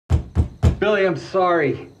Billy, I'm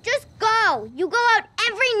sorry. Just go. You go out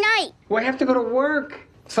every night. Well, I have to go to work.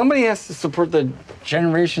 Somebody has to support the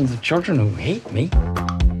generations of children who hate me.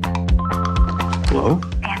 Hello?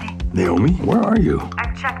 Andy, Naomi, where are you?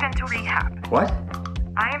 I've checked into rehab. What?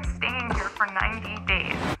 I am staying here for 90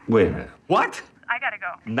 days. Wait a minute. What? I gotta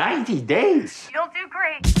go. 90 days? You'll do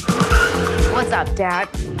great. What's up, Dad?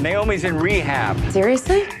 Naomi's in rehab.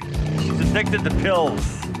 Seriously? She's addicted to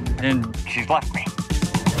pills, and she's left me.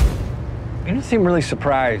 You don't seem really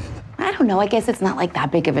surprised. I don't know. I guess it's not like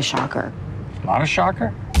that big of a shocker. Not a shocker?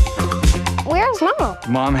 Where's Mom?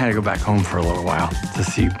 Mom had to go back home for a little while to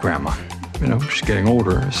see Grandma. You know, she's getting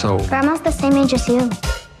older, so... Grandma's the same age as you.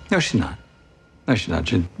 No, she's not. No, she's not.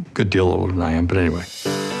 She's a good deal older than I am, but anyway.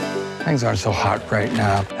 Things aren't so hot right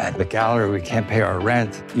now. At the gallery, we can't pay our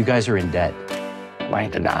rent. You guys are in debt. Am I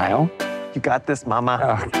in denial? You got this,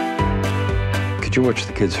 Mama. Could you watch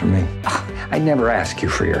the kids for me? I never ask you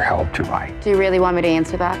for your help, do I? Do you really want me to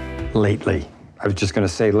answer that? Lately. I was just gonna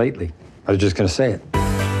say lately. I was just gonna say it.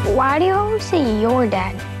 Why do you always say your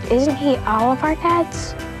dad? Isn't he all of our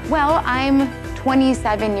dads? Well, I'm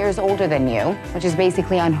 27 years older than you, which is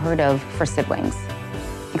basically unheard of for siblings,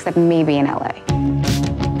 except maybe in LA.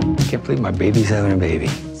 I can't believe my baby's having a baby.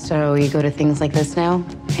 So you go to things like this now?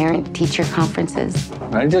 Parent-teacher conferences?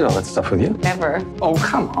 I did all that stuff with you. Never. Oh,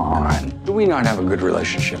 come on. Do we not have a good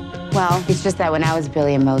relationship? Well, it's just that when I was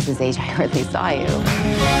Billy and Moses' age, I hardly saw you.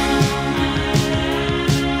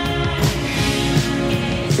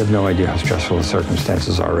 You have no idea how stressful the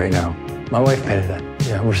circumstances are right now. My wife painted that.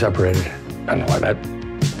 Yeah, we're separated. I don't know why that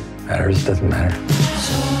matters. It doesn't matter.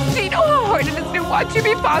 They know how hard it is to watch you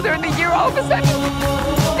be father in the year all of a sudden.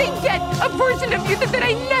 They get a version of you that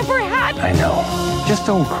I never had. I know. Just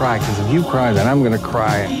don't cry, because if you cry, then I'm gonna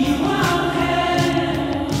cry.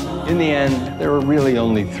 In the end, there are really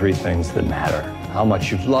only three things that matter. How much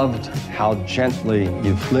you've loved, how gently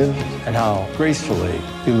you've lived, and how gracefully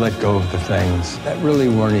you let go of the things that really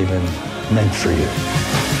weren't even meant for you.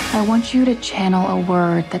 I want you to channel a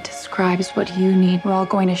word that describes what you need. We're all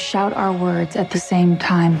going to shout our words at the same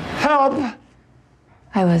time. Help!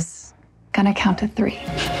 I was gonna count to 3.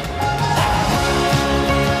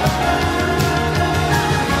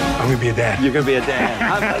 I'm gonna be a dad. You're gonna be a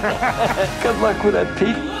dad. Good luck with that,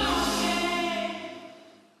 Pete.